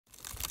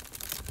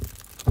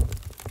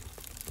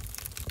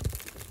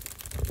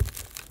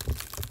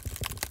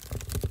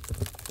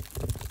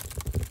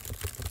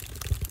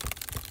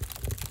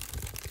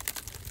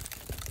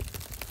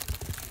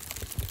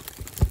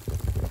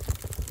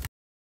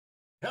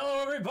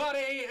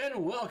everybody,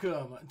 and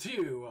welcome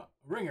to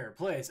Ringer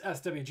Plays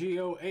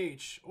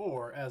SWGOH,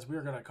 or as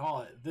we're going to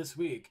call it this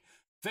week,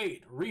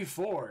 Fate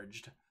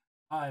Reforged.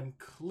 I'm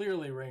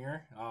clearly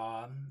Ringer.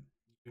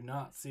 You do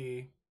not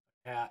see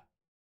a cat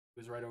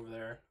who's right over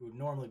there, who would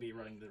normally be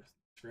running the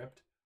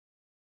script.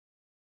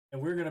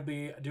 And we're going to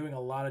be doing a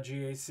lot of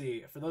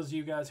GAC. For those of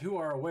you guys who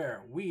are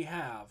aware, we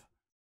have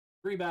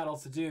 3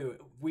 battles to do.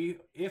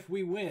 If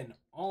we win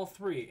all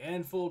 3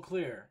 and full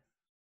clear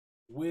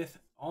with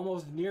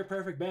almost near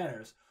perfect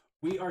banners,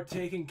 we are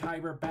taking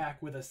Kyber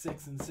back with a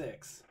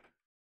 6-6.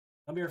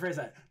 Let me rephrase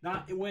that.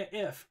 Not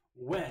if,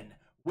 when.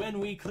 When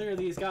we clear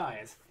these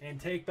guys and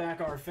take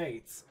back our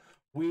fates,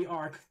 we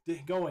are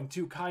going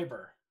to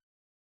Kyber.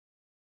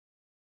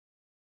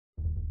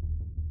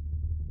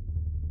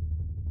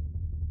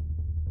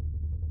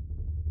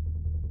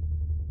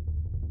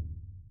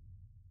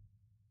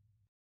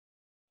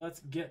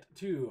 Let's get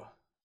to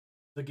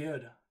the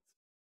good.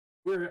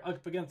 We're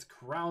up against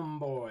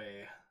Crownboy,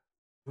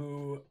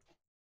 who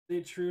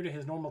stayed true to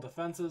his normal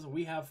defenses.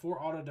 We have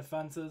 4 auto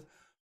defenses,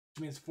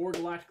 which means 4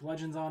 Galactic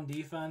Legends on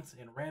defense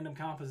in random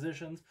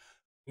compositions.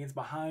 It means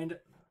behind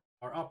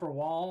our upper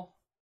wall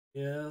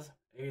is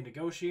a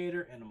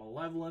Negotiator and a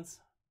Malevolence.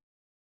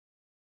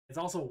 It's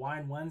also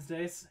Wine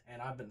Wednesdays,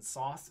 and I've been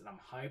sauced and I'm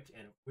hyped,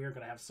 and we're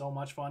going to have so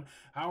much fun.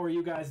 How are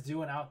you guys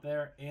doing out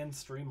there in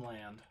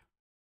Streamland?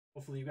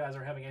 Hopefully you guys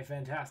are having a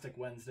fantastic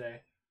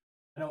Wednesday.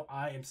 I know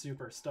I am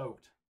super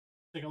stoked.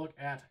 Take a look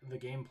at the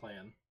game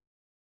plan.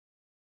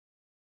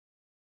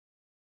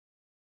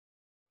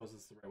 Was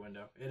this the right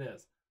window? It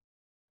is.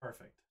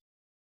 Perfect.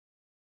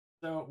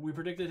 So we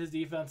predicted his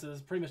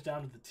defenses pretty much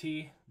down to the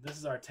T. This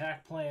is our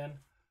attack plan.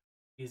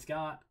 He's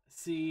got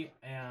C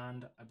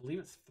and I believe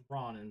it's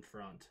Thrawn in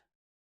front.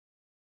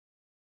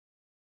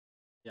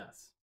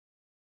 Yes.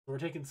 So we're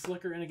taking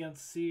Slicker in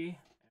against C.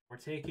 We're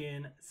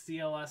taking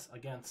CLS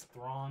against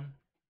Thrawn.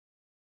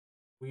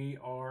 We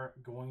are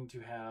going to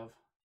have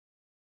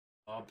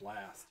a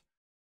blast.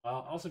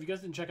 Also, if you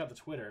guys didn't check out the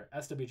Twitter,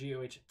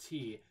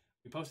 SWGOHT,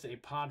 we posted a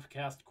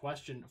podcast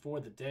question for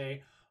the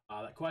day.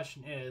 That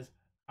question is,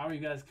 how are you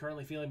guys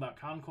currently feeling about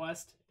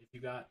Conquest?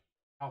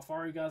 How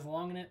far are you guys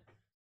along in it?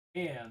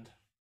 And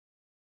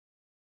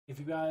if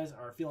you guys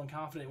are feeling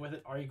confident with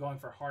it, are you going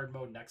for hard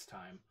mode next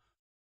time?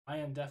 I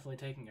am definitely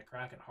taking a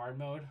crack at hard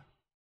mode.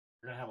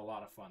 We're going to have a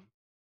lot of fun.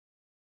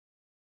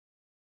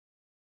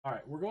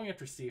 Alright, we're going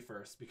after C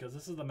first, because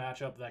this is the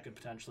matchup that could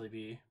potentially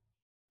be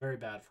very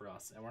bad for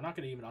us. And we're not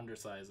going to even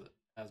undersize it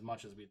as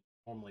much as we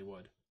normally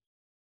would.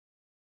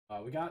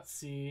 We got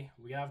C,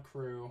 we have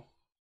crew.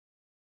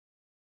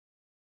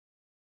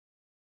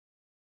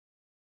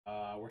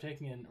 We're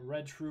taking in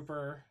Red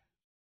Trooper,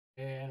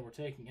 and we're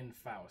taking in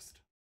Faust.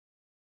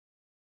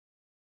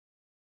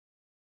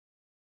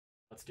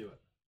 Let's do it.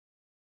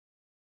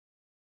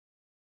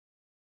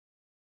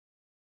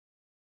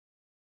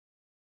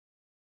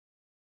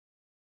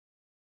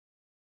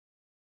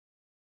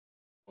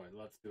 Boy,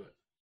 let's do it.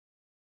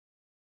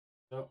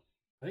 So,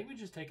 I think we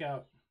just take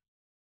out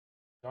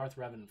Darth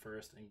Revan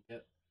first and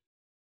get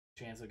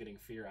a chance of getting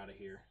Fear out of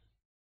here.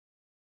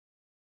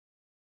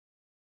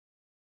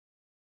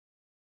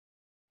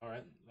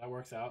 Alright, that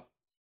works out.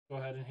 Go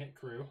ahead and hit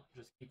crew.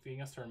 Just keep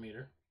feeding us turn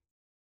meter.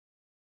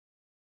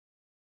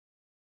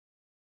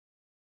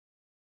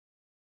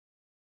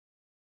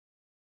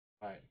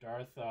 Alright,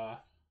 Darth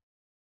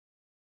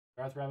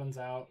Revan's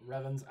out.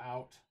 Revan's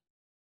out.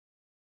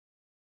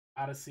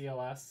 Out of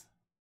CLS.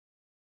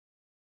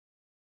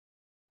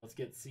 Let's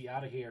get C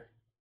out of here.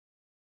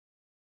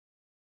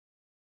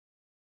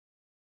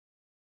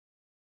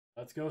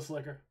 Let's go,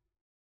 Slicker.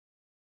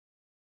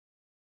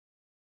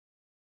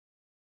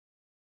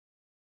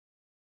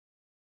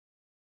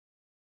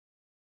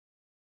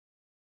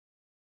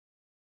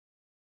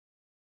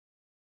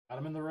 Got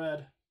him in the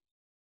red.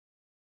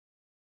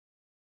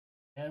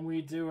 Can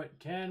we do it?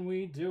 Can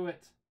we do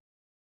it?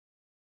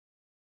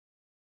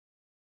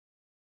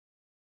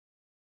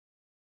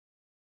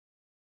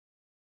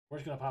 We're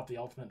just going to pop the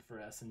ultimate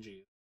for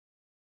S&G.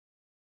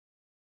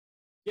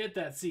 Get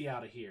that C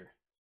out of here.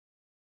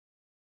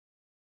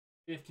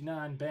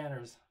 59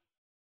 banners.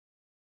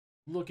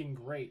 Looking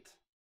great.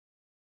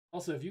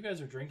 Also, if you guys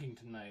are drinking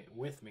tonight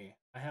with me,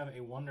 I have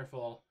a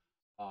wonderful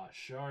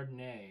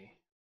Chardonnay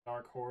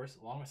Dark Horse,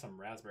 along with some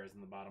raspberries in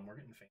the bottom. We're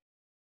getting fancy.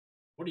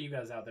 What are you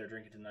guys out there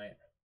drinking tonight?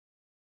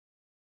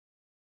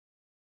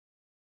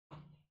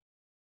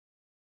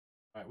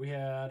 Alright, we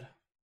had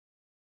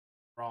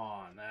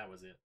Ron. That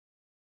was it.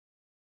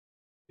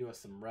 Do us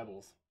some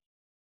Rebels.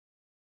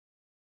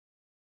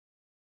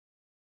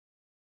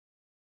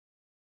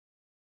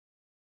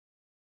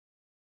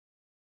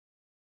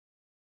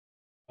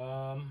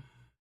 I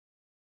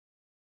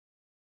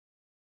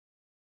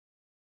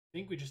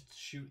think we just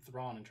shoot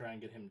Thrawn and try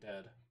and get him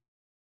dead.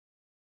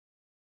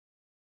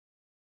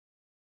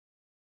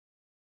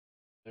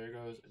 There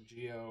goes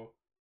Geo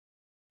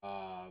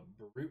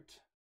Brute.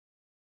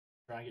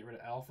 Try and get rid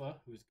of Alpha,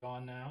 who's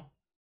gone now.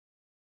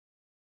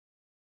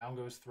 Down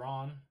goes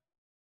Thrawn.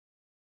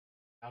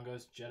 Down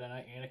goes Jedi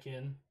Knight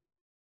Anakin.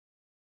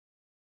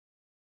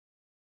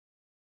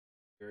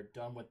 We're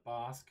done with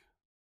Bosk.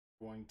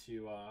 Going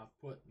to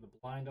put the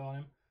blind on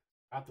him.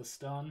 Got the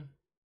stun.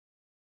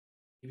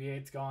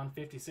 BB-8's gone.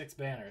 56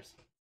 banners.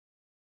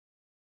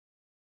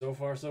 So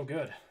far, so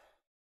good.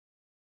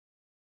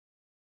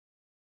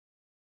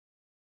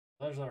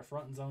 There's our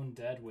front zone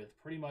dead with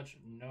pretty much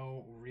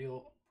no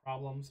real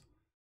problems.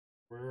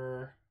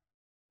 We're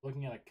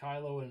looking at a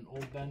Kylo and an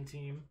Old Ben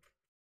team.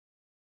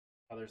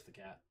 Oh, there's the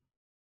cat.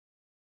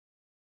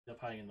 He's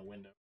up hiding in the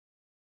window.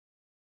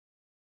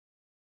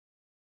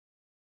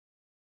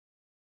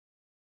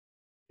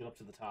 Get up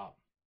to the top.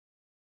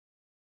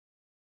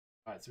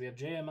 Alright, so we have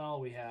JML,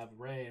 we have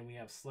Ray, and we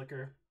have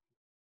Slicker.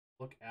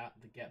 Look at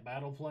the Get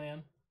Battle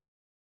plan.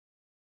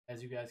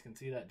 As you guys can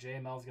see, that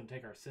JML is going to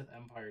take our Sith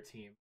Empire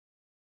team.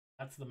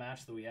 That's the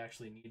match that we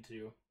actually need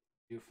to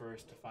do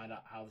first to find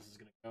out how this is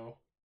going to go.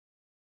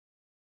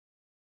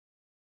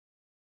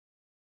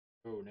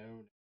 Oh,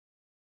 no.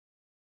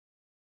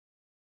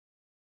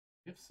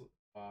 We have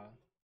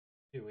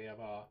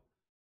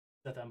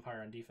Sith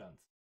Empire on defense.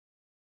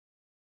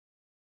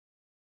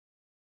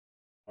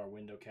 Our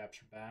window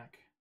capture back.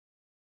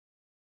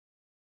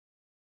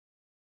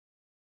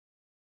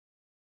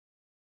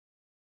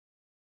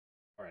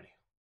 Alrighty.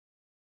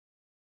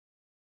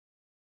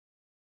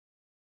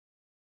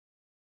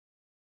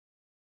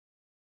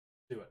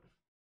 Do it.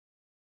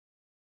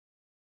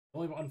 The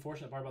only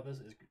unfortunate part about this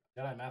is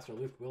Jedi Master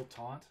Luke will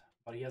taunt,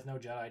 but he has no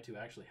Jedi to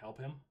actually help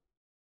him.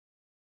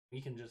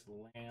 We can just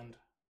land.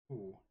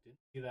 Ooh, didn't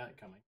see that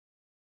coming.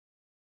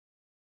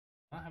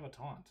 Not have a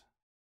taunt.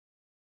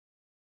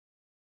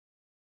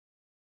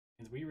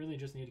 Means we really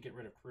just need to get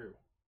rid of Crew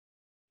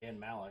and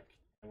Malik,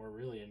 and we're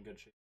really in good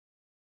shape.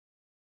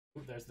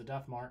 Ooh, there's the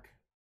death mark.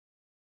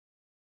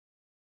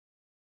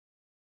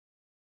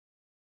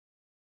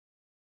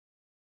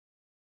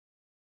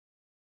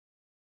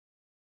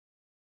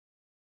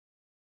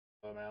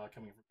 Oh, Malik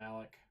coming from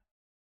Malik.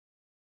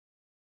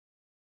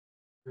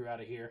 Crew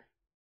out of here.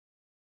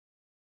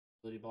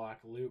 Ability block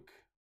Luke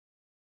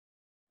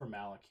for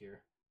Malik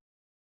here.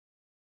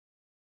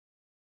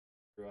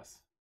 Through us.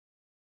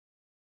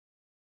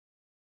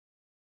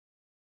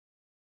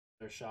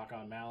 There's shock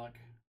on Malik.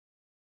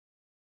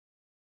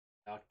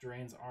 Malik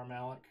drains our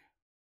Malik.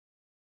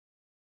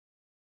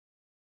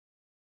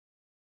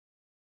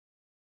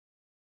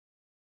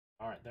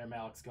 Alright, their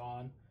Malik's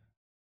gone.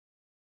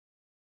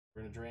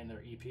 We're going to drain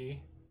their EP.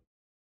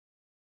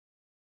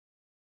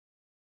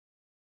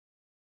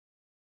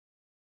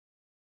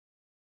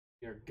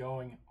 We are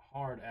going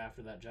hard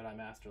after that Jedi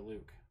Master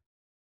Luke.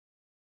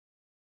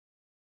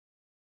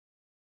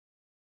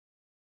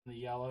 The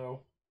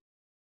yellow.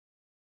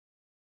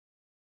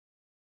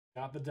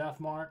 Got the death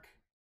mark.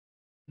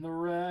 And the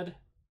red.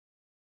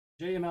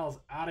 JML's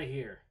out of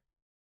here.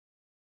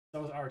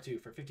 So is R2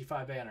 for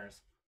 55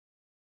 banners.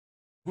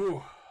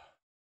 Whew.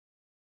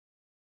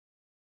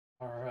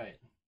 Alright.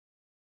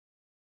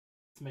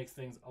 This makes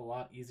things a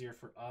lot easier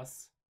for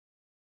us.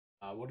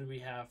 What do we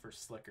have for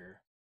Slicker?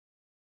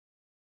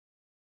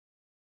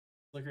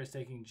 Slicker is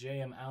taking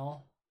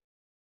JML.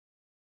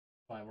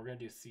 Fine, we're going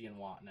to do C and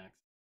Watt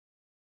next.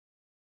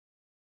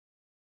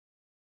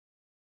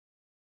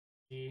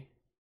 C.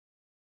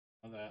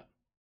 Of that.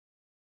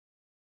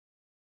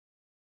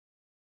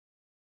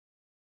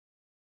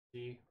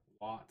 C.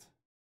 Watt.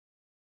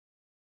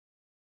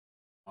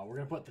 We're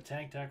going to put the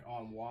tank tech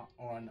on Watt,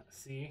 on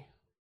C.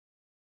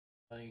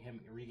 Letting him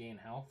regain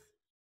health.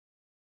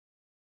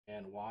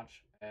 And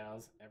watch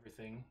as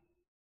everything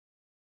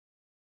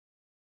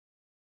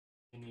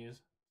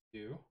continues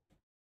to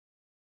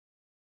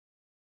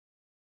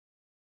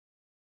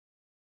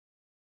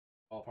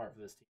fall apart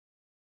for this team.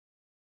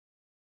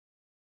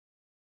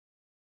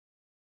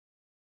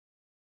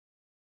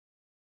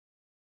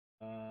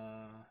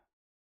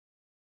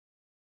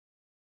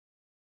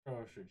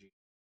 Oh, sure, G.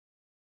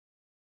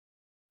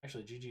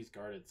 Actually, GG's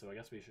guarded, so I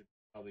guess we should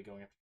probably go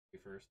after G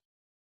first.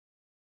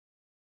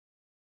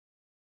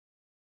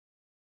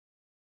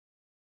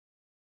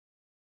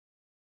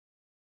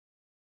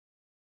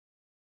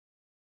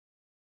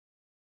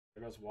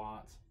 There goes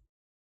Watts.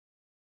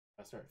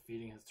 I start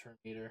feeding his turn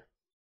meter.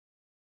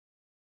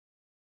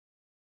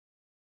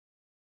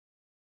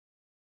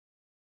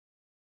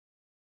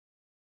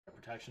 Our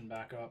protection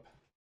back up.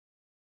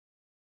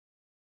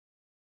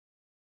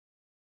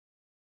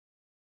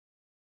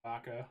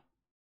 Baka.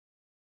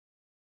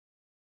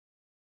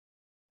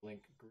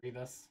 Blink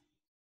Grievous.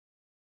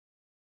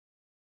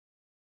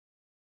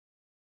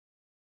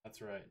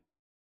 That's right.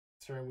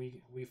 This turn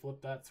we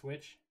flip that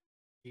switch.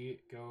 He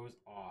goes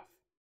off.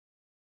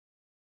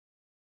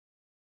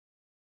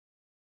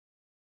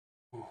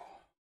 Whew.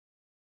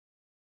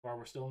 While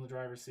we're still in the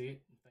driver's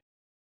seat,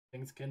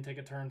 things can take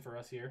a turn for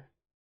us here.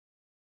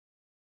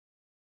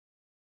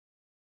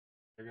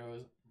 There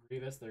goes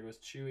Grievous. There goes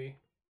Chewie.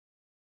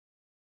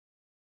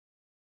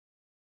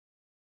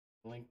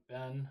 Blink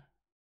Ben.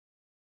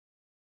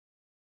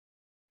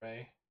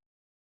 Ray.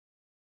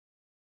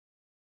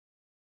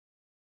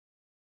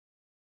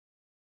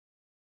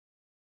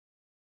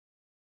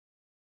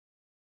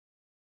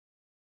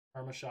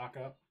 Karma shock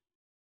up.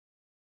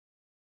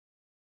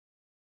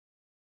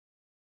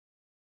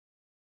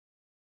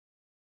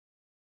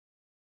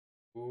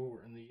 Ooh,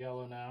 we're in the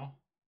yellow now.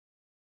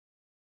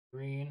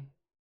 Green.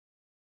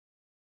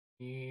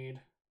 Need.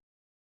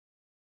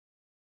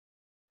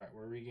 Alright,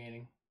 we're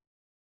regaining.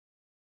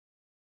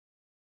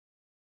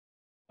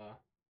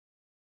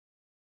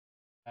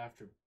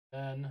 After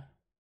Ben.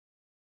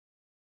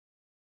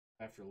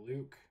 After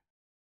Luke.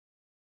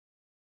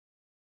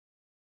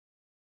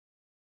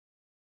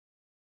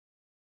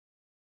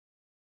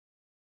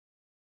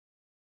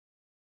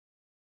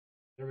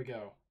 There we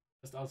go.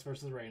 Just us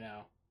versus right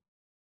now.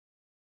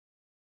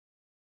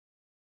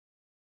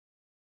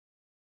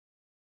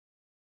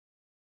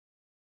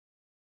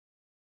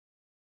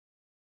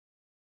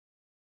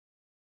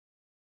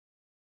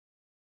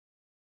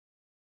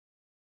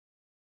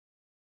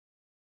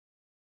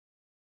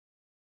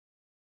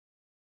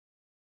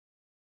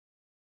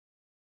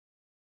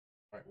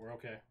 Alright, we're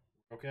okay.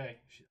 We're okay.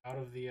 She's out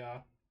of the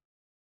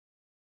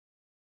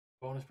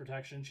bonus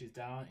protection. She's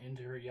down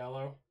into her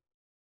yellow.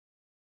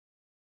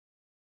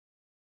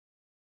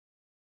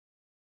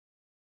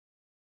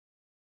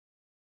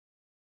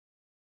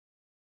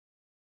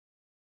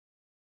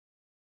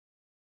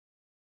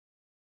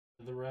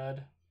 To the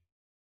red.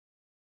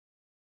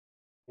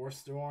 Force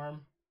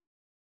Storm.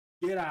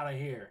 Get out of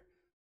here.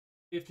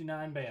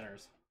 59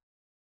 banners.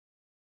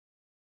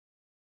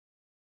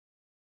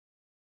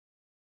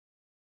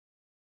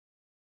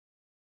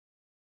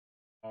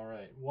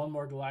 Alright, one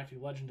more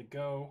Galactic Legend to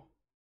go.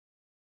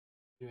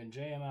 Doing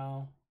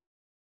JML.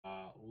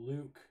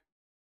 Luke.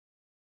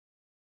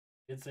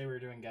 Did say we were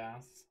doing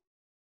gas.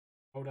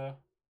 Hoda.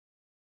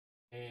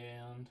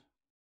 And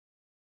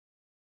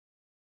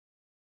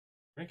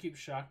we're gonna keep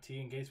Shock T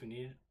in case we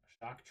need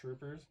Shock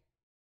Troopers.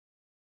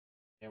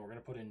 And we're gonna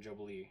put in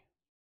Jubilee.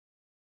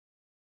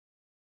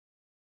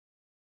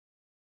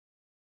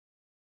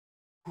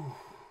 Whew.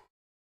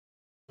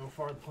 So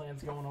far the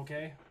plan's going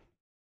okay.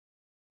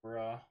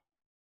 We're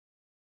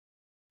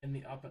in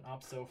the up and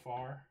up so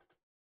far.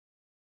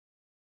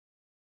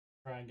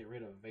 Try and get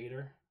rid of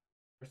Vader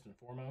first and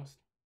foremost.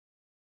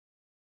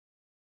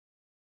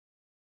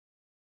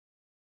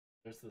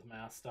 There's this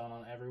mass stun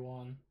on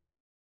everyone.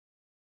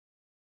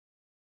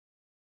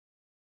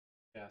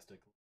 Fantastic.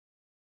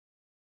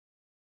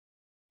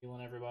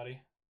 Healing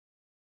everybody.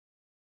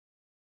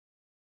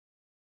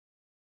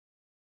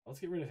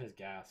 Let's get rid of his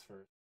gas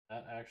first.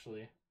 That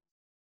actually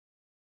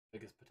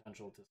biggest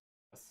potential to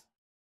success.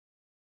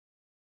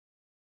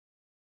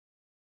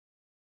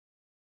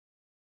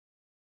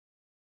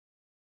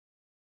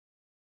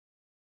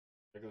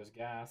 There goes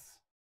gas.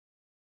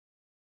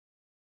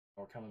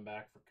 We're coming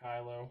back for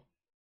Kylo.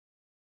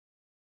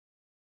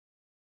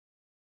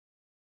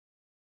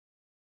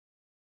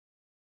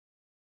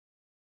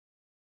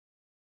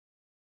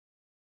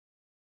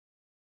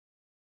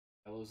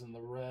 Kylo's in the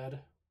red.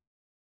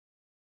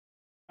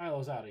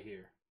 Kylo's out of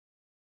here.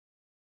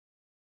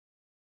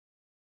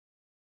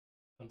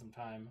 Spend some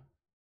time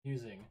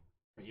using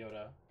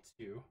Yoda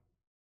to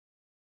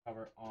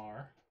cover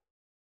our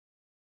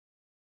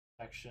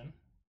section.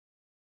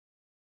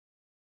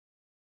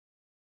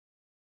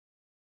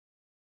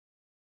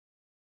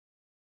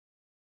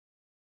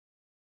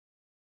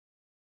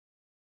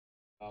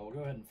 We'll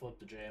go ahead and flip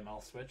the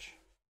JML switch.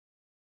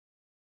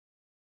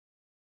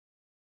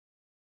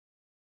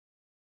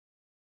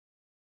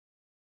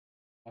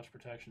 Much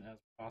protection as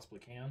we possibly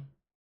can.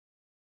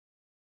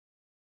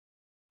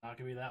 Not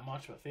gonna be that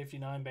much, but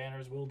 59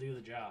 banners will do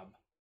the job.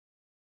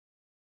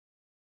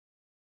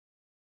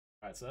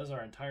 Alright, so that's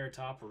our entire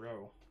top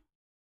row.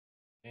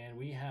 And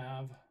we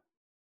have,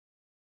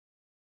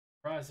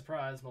 surprise,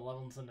 surprise,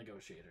 Malevolence and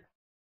Negotiator.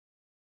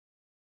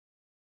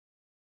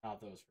 Not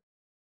those.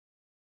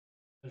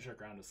 Finish our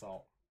ground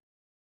assault.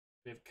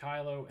 We have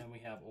Kylo and we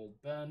have Old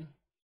Ben.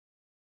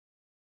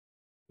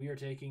 We are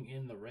taking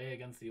in the Rey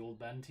against the Old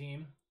Ben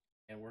team,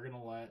 and we're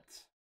gonna let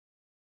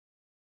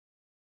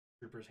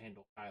Troopers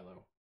handle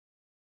Kylo.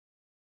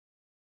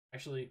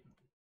 Actually,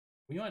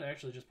 we might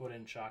actually just put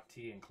in Shock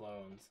T and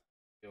clones.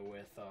 Go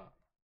with how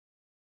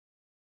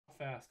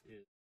fast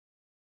is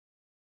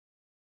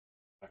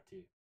Shock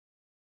T?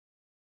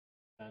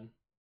 10.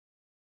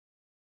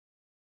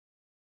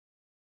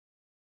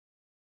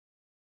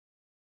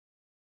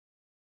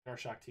 Our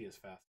Shock T is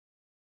fast.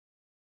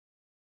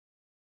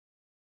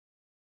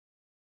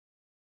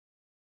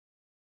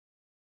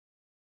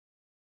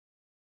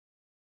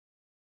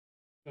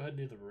 Go ahead and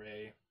do the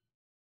Rey.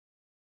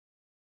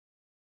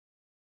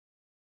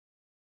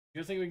 You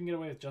guys think we can get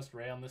away with just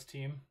Rey on this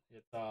team?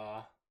 It's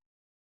yeah.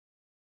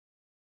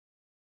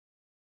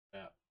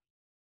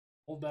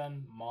 Old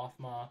Ben,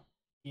 Mothma,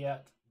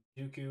 Piet,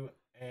 Dooku,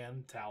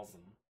 and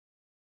Talzin.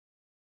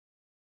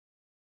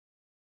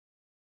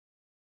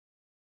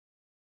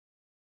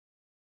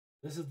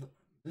 This is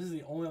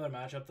the only other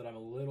matchup that I'm a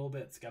little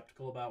bit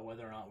skeptical about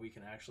whether or not we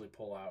can actually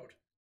pull out.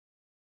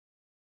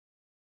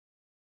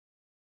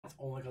 It's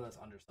only because it's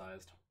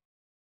undersized.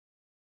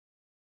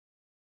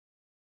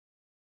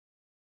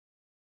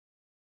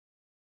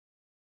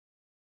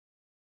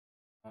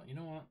 You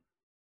know what?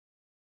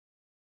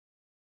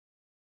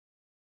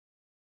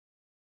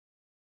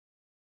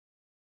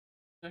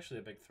 Actually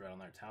a big threat on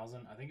there.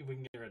 Talzin. I think if we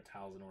can get rid of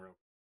Talzin, we're okay.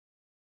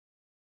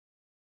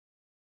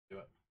 Do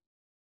it.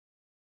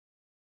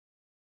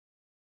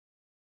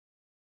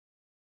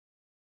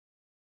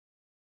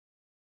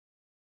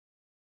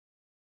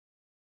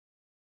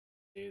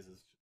 Days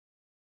is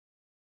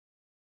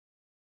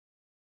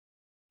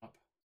up.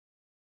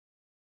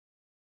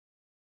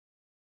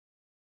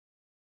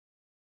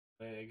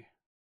 Leg.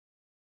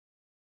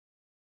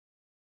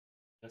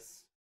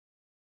 This.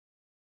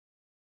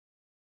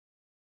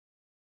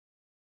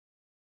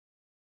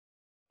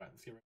 Alright,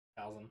 let's get rid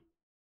of Talzin.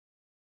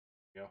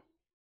 There we go.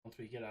 Once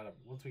we get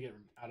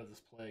out of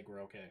this plague,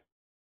 we're okay.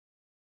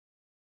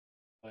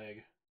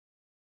 Plague.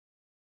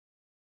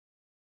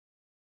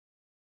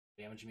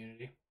 Damage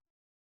immunity.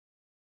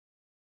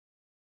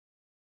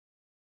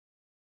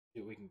 See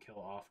what we can kill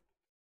off.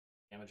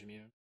 Damage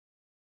immune.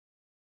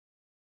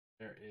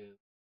 There is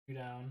 2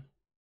 down.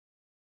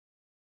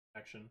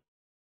 Action.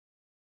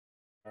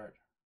 Start.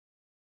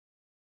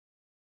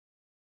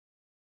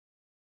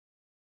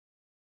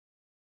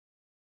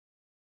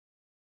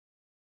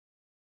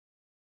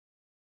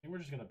 I think we're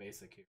just gonna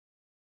basic here.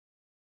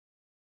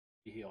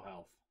 Heal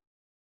health.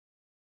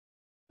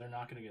 They're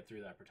not gonna get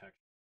through that protection.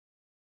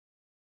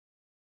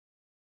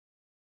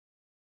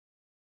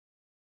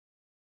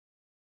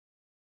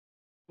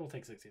 We'll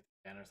take 60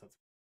 banners. That's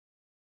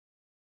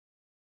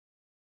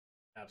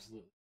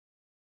absolutely.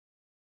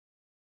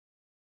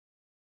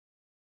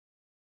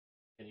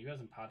 And you guys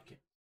in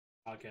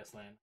podcast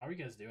land, how are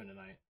you guys doing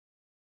tonight?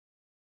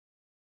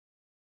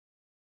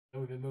 I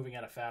know we've been moving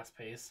at a fast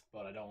pace,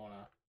 but I don't want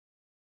to.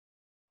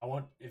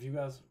 If you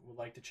guys would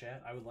like to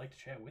chat, I would like to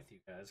chat with you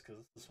guys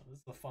because this is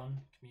a fun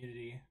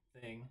community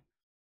thing.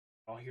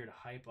 We're all here to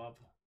hype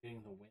up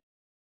getting the win.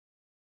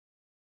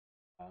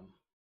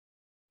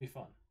 Be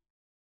fun.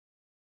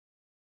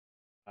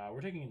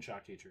 We're taking in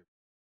Shock Teacher.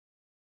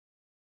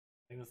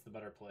 I think that's the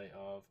better play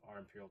of our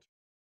Imperial.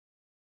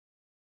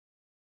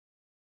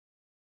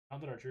 Not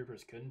that our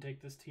troopers couldn't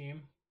take this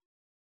team,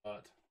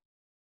 but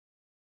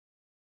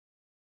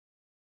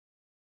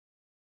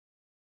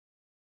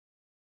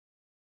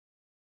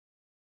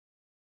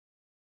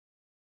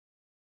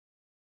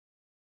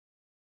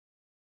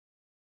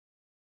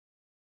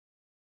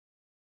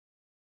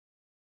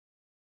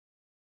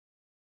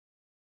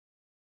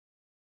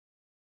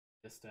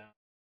this down.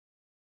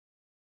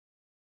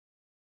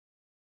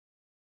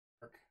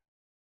 Work.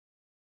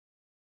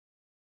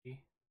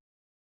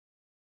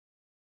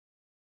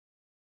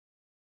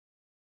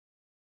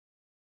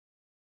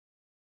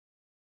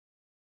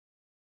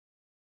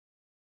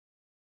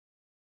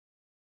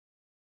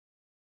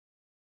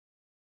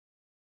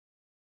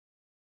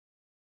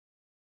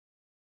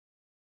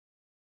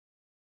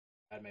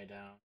 Padme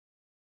down.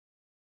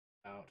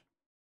 Out.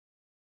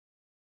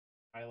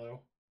 Kylo.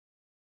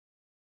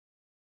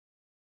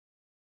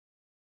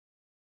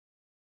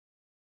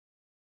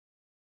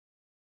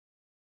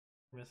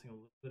 We're missing a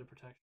little bit of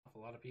protection off a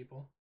lot of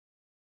people.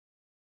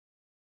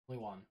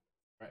 Only one.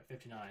 We're at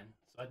 59.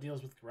 So that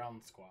deals with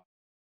ground squad.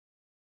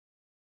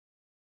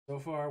 So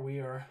far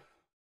we're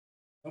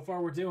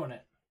doing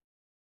it.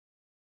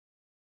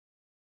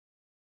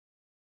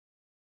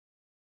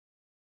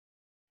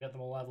 Get the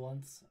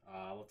malevolence.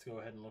 Let's go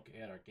ahead and look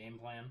at our game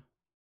plan.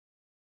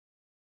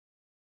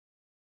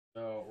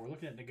 So we're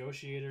looking at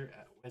Negotiator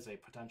as a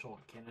potential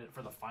candidate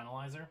for the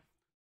finalizer.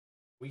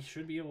 We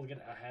should be able to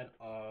get ahead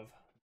of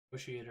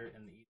Negotiator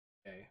in the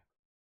EDA.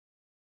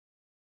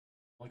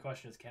 Only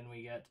question is, can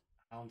we get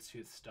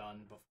Houndstooth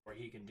stunned before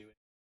he can do it?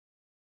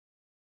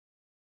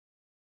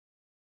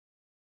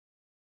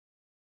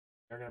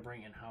 They're going to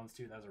bring in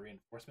Houndstooth as a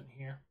reinforcement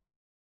here.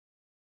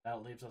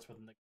 That leaves us with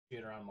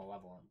Negotiator on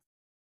Malevolence.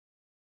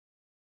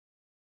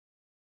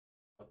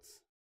 Let's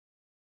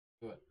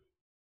do it.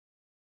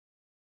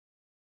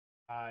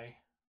 High.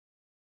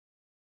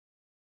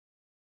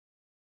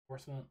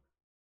 Enforcement.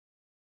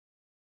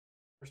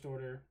 First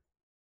Order.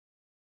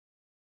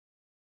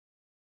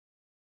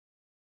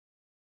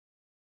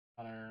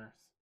 Hunters.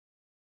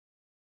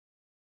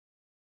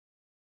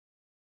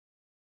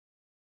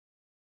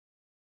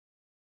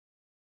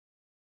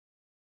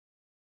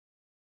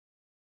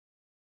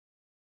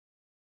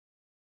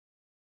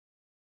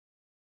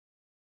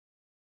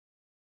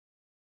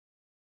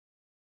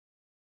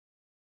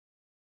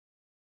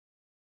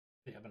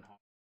 The Ebon Hawk.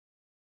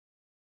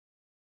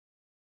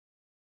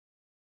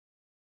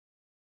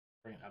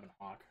 Bring in Ebon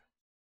Hawk.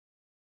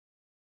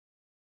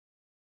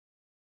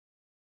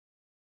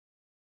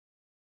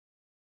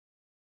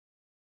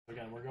 So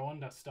again, we're going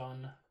to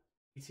stun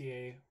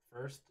ETA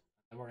first,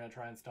 and we're going to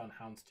try and stun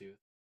Houndstooth.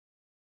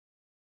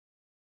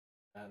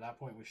 And at that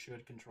point, we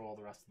should control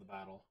the rest of the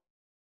battle.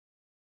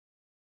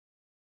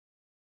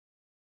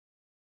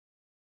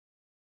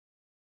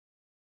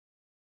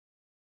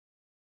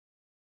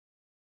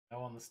 No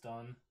on the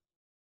stun.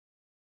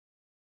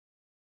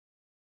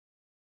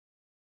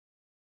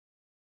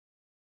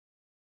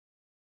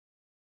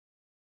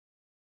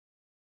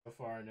 So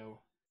far, no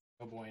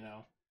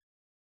bueno.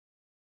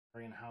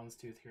 Bring in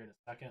Houndstooth here in a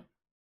second.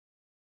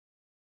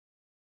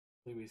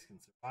 Hopefully we can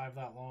survive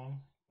that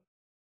long.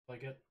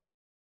 Like it?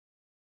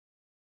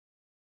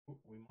 Ooh,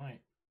 we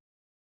might.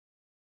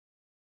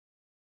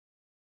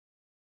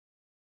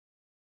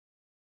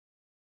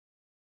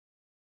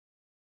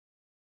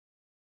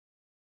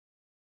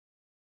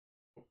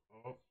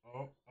 Oh,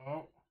 oh,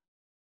 oh.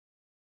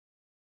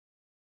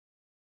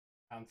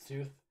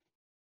 Houndstooth.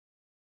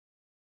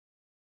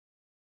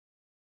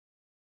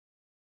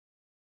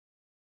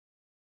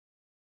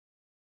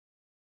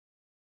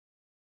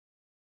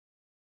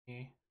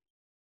 Me.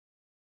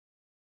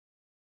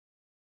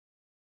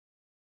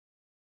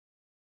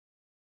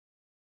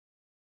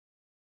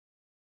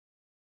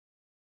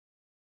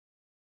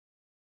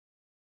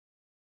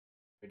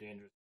 Very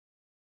dangerous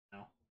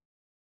now.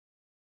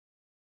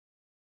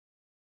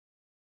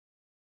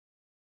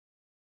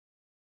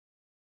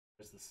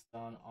 There's the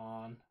stun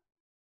on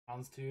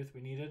Houndstooth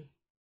we needed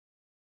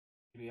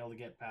to be able to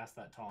get past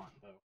that taunt,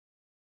 though.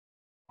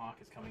 Hawk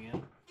is coming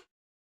in.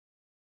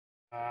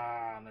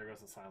 Ah, and there goes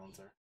the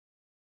silencer.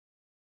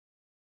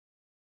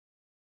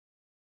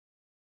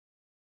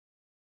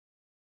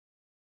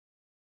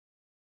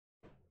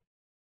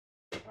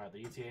 Alright,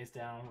 the ETA is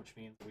down, which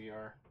means we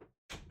are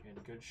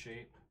in good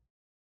shape.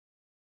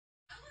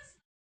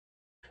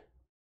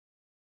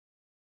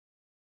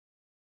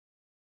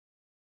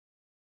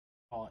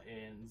 Call it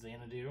in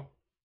Xanadu.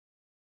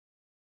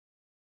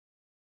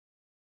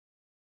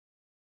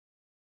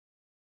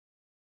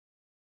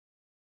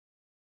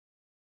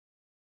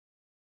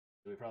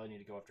 So we probably need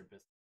to go after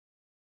business.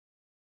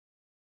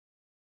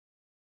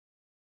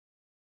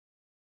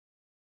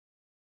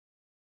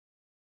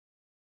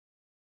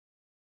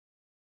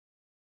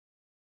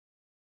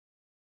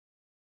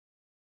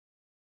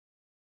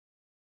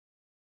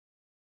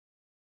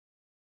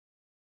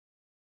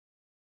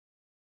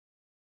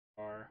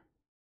 Are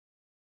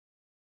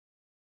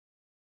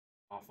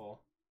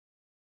awful.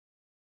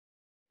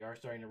 We are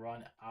starting to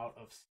run out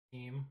of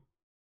steam.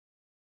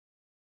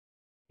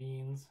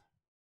 Means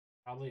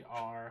probably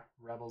our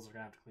rebels are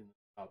gonna have to clean this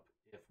up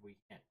if we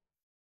can't.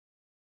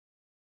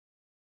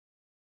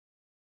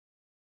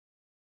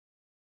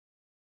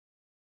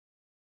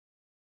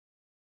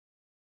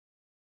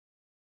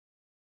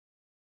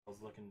 I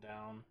was looking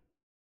down.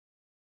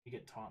 We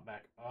get taunt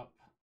back up,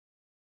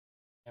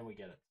 and we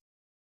get it.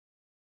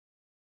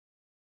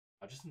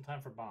 Just in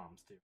time for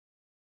bombs too.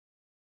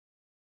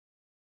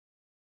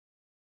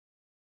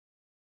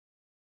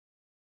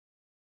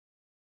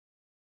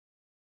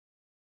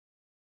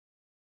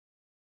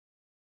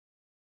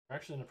 We're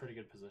actually in a pretty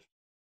good position.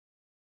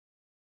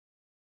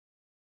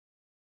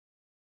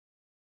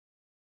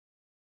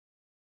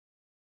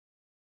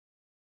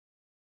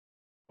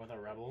 With our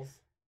rebels.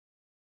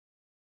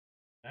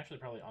 Actually,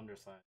 probably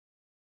underside.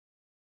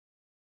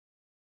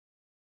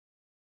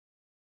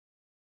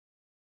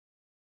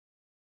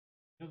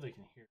 I know they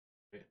can hear.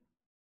 Wait.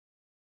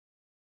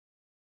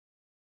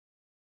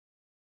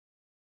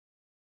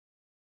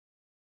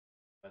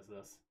 That's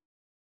this.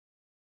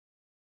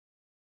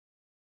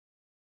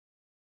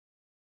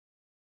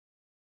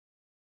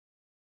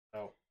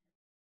 Oh.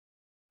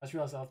 I just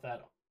realized I left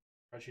that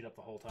spreadsheet up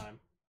the whole time.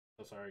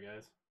 So sorry,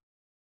 guys.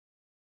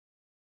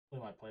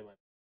 My play by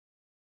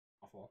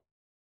awful.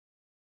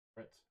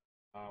 Right.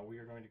 We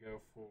are going to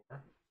go for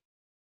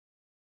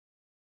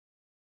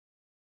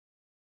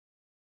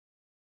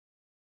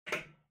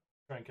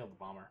try and kill the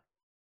bomber.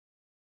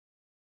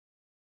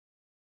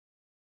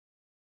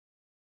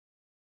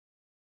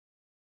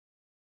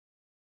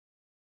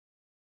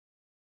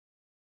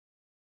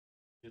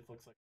 It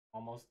looks like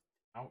almost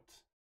out.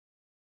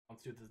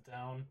 Houndstooth is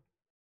down.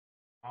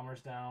 Bomber's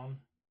down.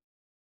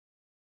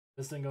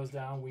 This thing goes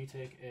down. We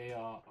take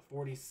a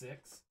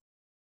 46.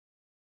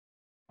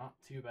 Not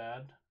too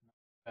bad.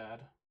 Not bad.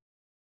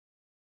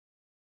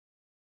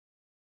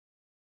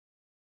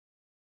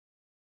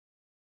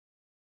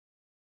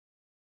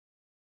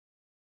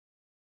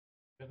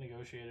 Good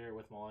negotiator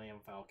with Millennium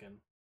Falcon.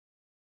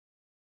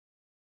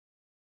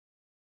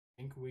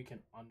 I think we can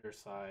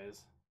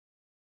undersize.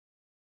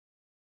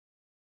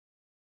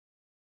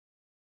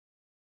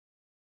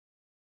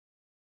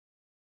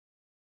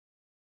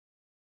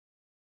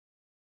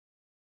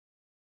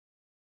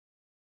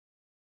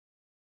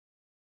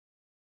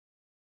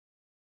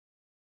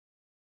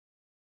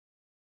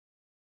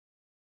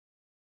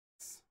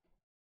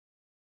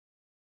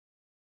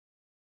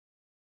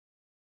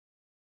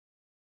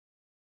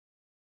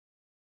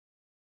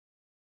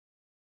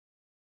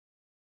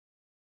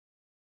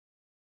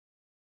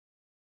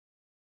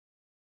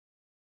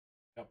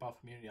 Got buff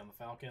immunity on the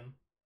Falcon.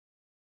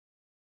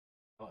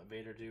 I'll let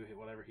Vader do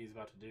whatever he's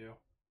about to do.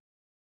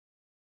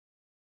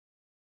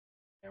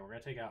 And we're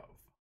going to take out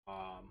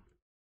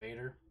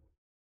Vader.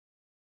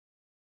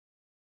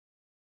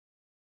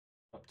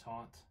 Up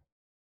taunt.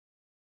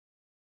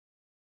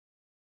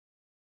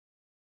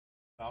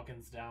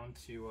 Falcon's down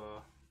to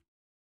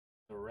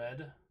the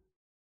red.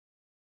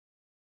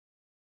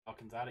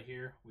 Falcon's out of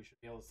here. We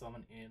should be able to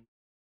summon in.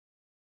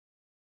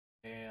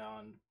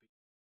 And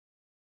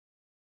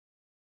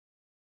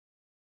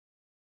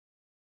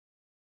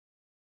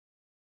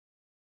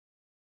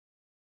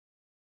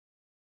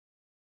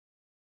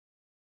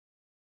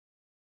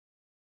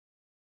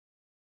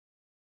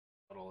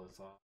Shuttle is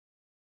off.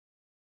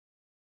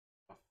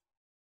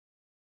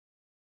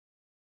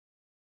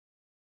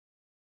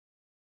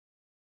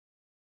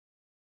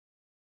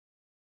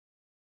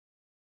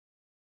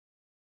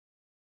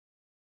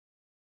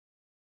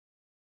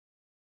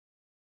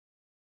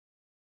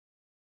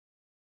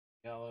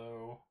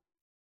 Yellow.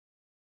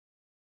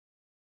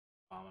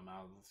 Bomb him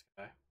out of the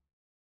sky.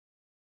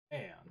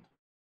 And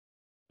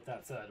with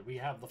that said, we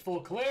have the full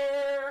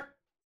clear.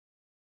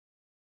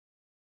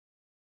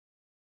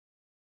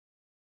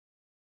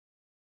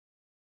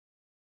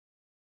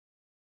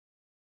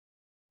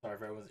 Sorry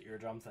for everyone's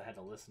eardrums. I had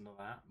to listen to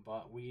that.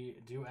 But we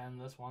do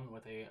end this one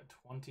with a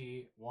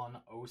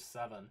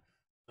 2107.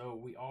 So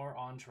we are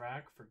on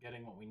track for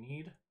getting what we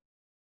need.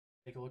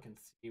 Take a look and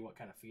see what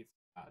kind of feats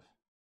we got.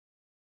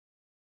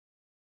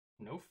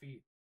 No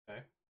feet.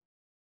 Okay.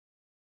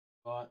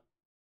 But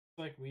looks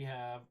like we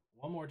have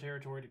one more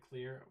territory to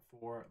clear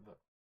for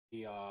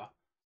the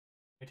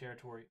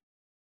territory.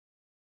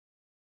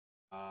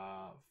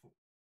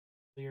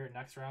 Clear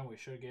next round. We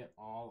should get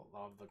all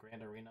of the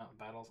Grand Arena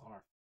battles on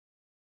our.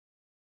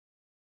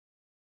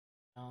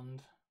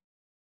 And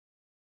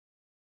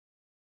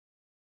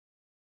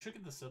should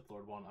get the Sith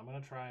Lord one. I'm gonna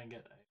try and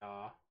get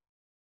a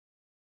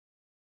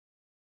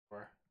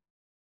for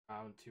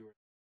round 2 or.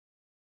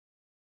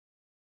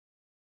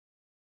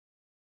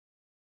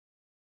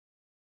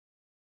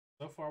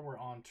 So far we're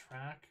on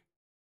track.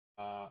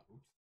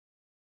 Oops.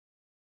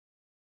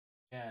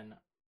 Again,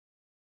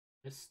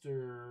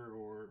 Mr.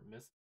 or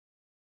Miss.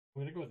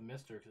 I'm gonna go with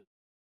Mr. because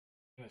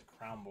his name is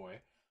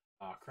Crownboy.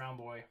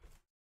 Crownboy.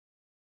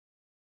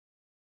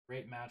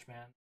 Great match,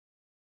 man.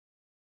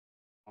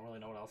 I don't really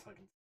know what else I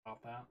can say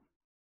about that.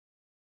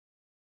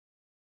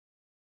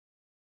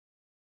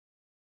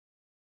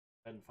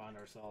 Go ahead and find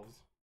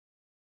ourselves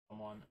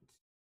someone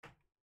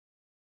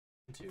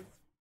to. You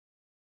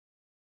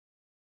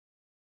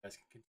guys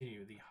can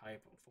continue the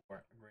hype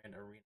for Grand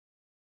Arena.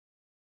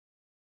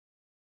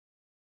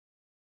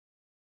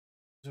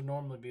 This would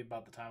normally be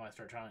about the time I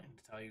start trying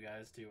to tell you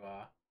guys to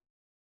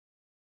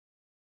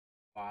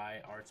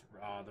buy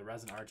the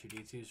resin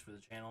R2D2s for the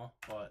channel,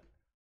 but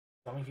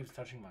something keeps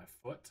touching my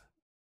foot,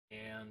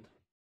 and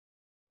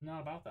I'm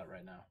not about that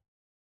right now.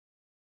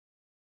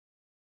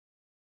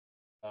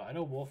 I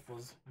know Wolf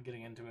was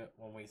getting into it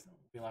when we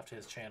left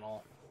his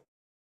channel.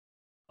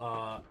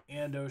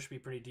 Ando should be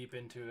pretty deep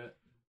into it.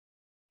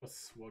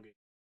 What's SWGOH?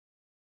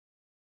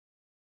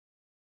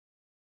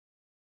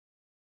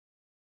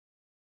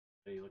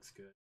 He looks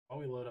good.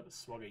 While we load up a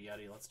SWGOH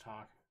Yeti, let's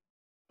talk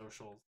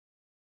socials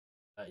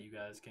that you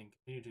guys can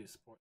continue to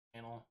support the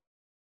channel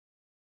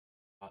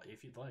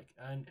if you'd like.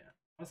 And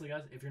honestly,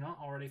 guys, if you're not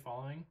already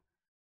following,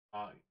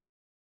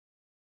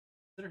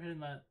 consider hitting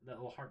that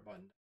little heart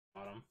button at the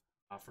bottom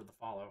for the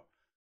follow.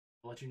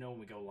 I'll let you know when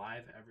we go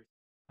live every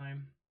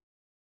time.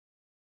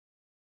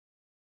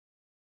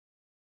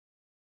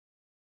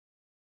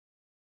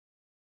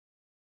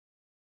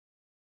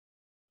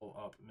 Pull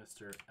up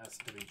Mr.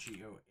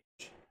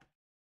 SWGOH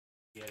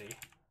Yeti.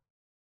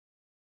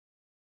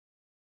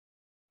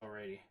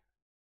 Alrighty.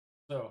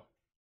 So,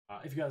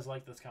 if you guys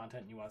like this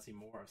content and you want to see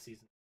more of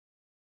season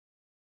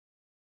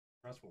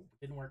for us, what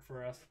didn't work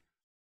for us,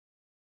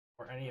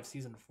 or any of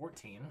season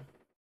 14,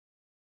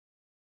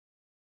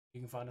 you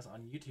can find us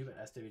on YouTube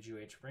at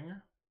SWGOH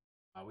Ringer.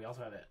 We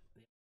also have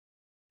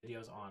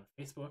videos on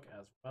Facebook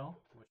as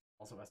well, which is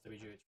also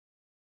SWGOH.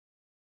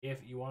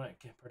 If you want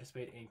to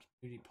participate in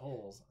community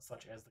polls,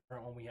 such as the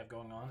current one we have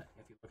going on,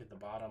 if you look at the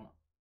bottom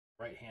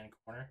right-hand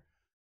corner,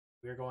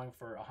 we are going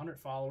for 100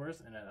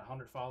 followers, and at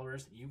 100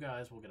 followers, you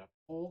guys will get a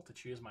poll to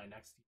choose my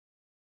next.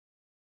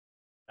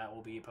 That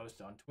will be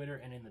posted on Twitter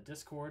and in the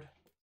Discord.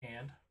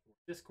 And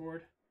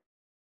Discord,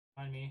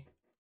 find me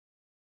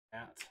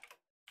at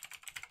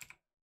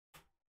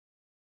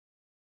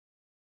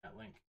that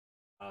link.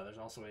 There's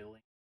also a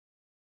link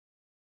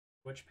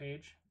Twitch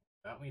page,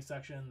 about me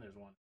section. There's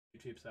one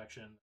YouTube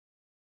section.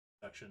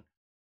 If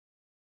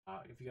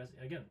you guys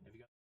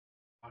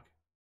talk,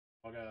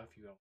 if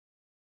you go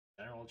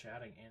general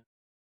chatting in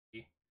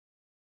the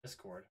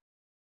Discord,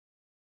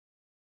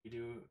 we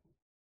do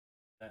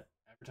that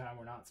every time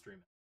we're not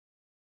streaming.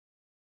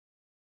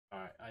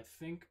 Alright, I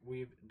think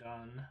we've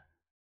done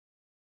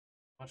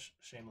much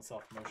shameless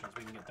self-promotions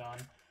we can get done.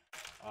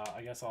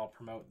 I guess I'll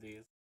promote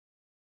these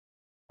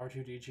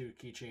R2D2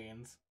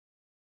 keychains.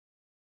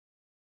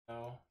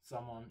 So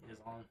someone is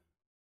on the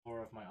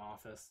floor of my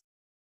office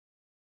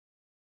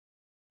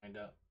trying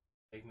to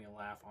make me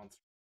laugh on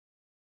stream.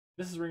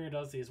 Mrs. Ringer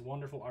does these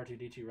wonderful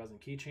R2D2 resin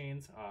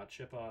keychains.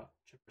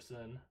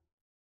 Chipperson,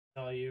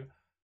 tell you,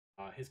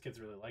 his kids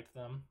really liked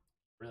them.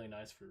 Really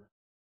nice for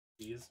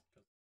these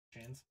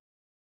chains.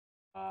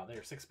 They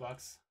are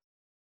 $6.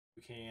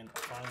 You can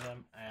find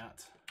them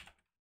at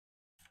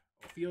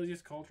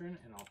Ophelia's Cauldron,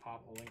 and I'll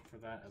pop a link for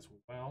that as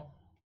well.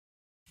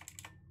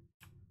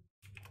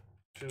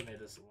 Should have made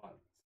this a lot.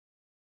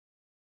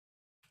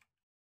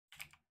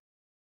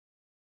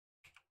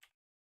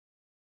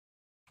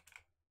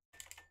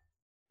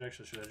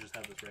 Actually, should I just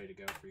have this ready to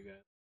go for you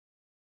guys?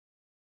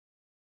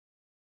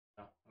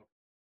 Oh, okay.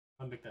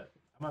 I'm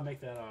gonna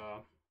make that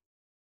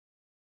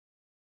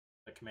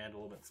the command a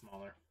little bit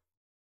smaller.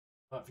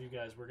 But for you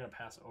guys, we're gonna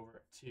pass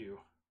over to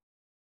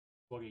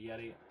Boogie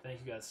Yeti.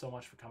 Thank you guys so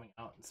much for coming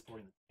out and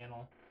supporting the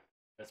channel.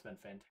 That's been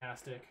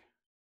fantastic.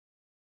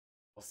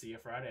 We'll see you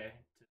Friday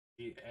to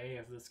see A,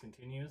 if this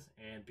continues,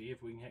 and B,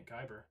 if we can hit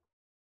Kyber.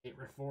 FATE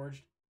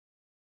Reforged.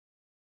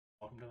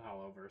 Welcome to the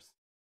Holoverse.